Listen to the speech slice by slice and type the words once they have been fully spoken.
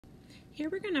Here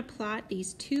we're going to plot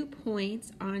these 2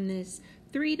 points on this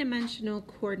three-dimensional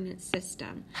coordinate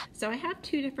system. So I have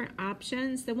 2 different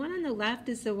options. The one on the left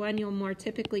is the one you'll more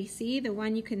typically see, the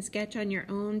one you can sketch on your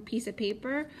own piece of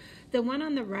paper. The one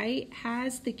on the right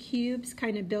has the cubes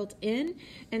kind of built in,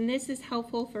 and this is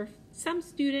helpful for some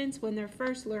students when they're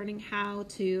first learning how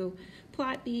to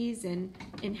plot these and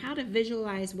how to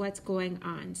visualize what's going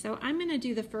on. So I'm going to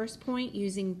do the first point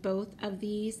using both of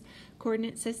these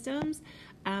coordinate systems.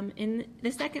 And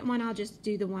the second one, I'll just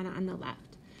do the one on the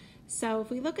left. So if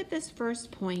we look at this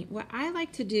first point, what I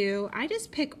like to do, I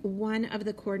just pick one of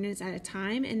the coordinates at a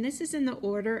time, and this is in the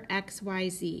order x, y,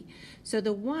 z. So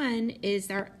the 1 is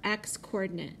our x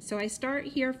coordinate. So I start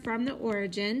here from the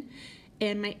origin,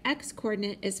 and my x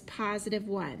coordinate is positive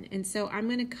 1. And so I'm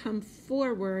going to come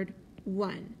forward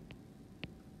 1.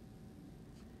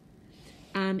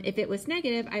 If it was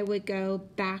negative, I would go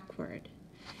backward.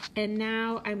 And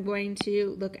now I'm going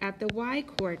to look at the y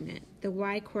coordinate. The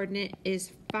y coordinate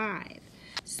is 5.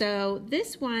 So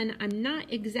this one, I'm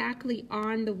not exactly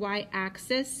on the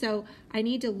y-axis, so I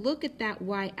need to look at that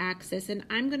y-axis, and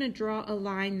I'm going to draw a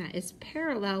line that is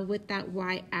parallel with that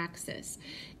y-axis.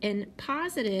 And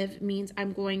positive means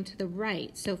I'm going to the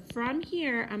right. So from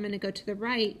here, I'm going to go to the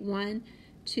right 1,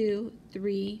 2,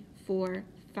 3, 4,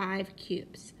 5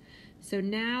 cubes. So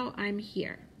now I'm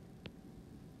here.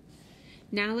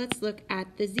 Now let's look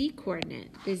at the z-coordinate.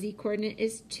 The z-coordinate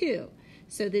is 2.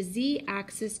 So the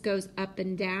z-axis goes up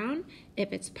and down.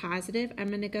 If it's positive, I'm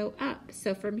going to go up.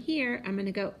 So from here, I'm going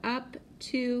to go up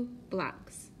 2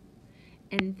 blocks.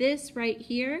 And this right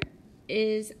here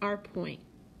is our point.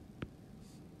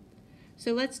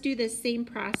 So let's do the same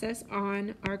process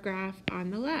on our graph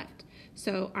on the left.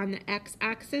 So on the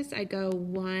x-axis, I go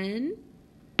 1,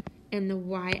 and the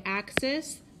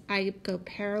y-axis, I go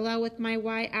parallel with my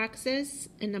y-axis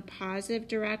in the positive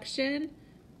direction.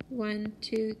 1,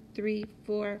 2, 3,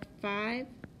 4, 5,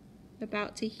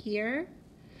 about to here.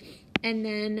 And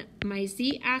then my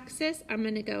z-axis, I'm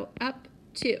going to go up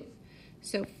 2.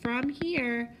 So from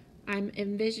here, I'm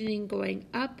envisioning going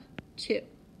up 2.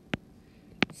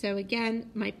 So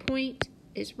again, my point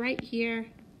is right here.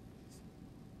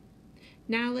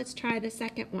 Now let's try the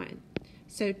second one.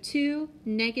 So 2,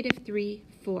 negative 3,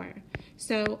 4.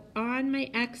 So on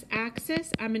my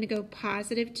x-axis, I'm going to go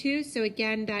positive 2. So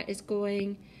again, that is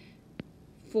going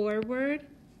forward.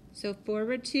 So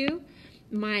forward 2.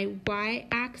 My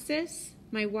y-axis,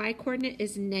 my y-coordinate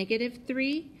is negative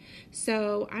 3.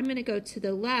 So I'm going to go to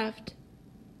the left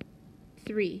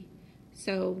 3.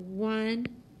 So 1,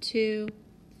 2,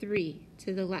 3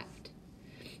 to the left.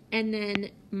 And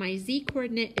then my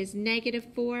z-coordinate is negative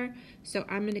 4. So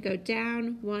I'm going to go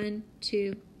down 1,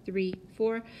 2, 3,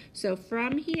 4. So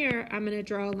from here, I'm going to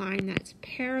draw a line that's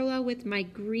parallel with my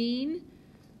green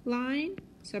line.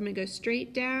 So I'm going to go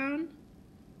straight down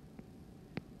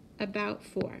about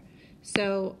 4.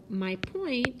 So my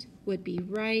point would be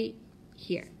right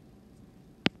here.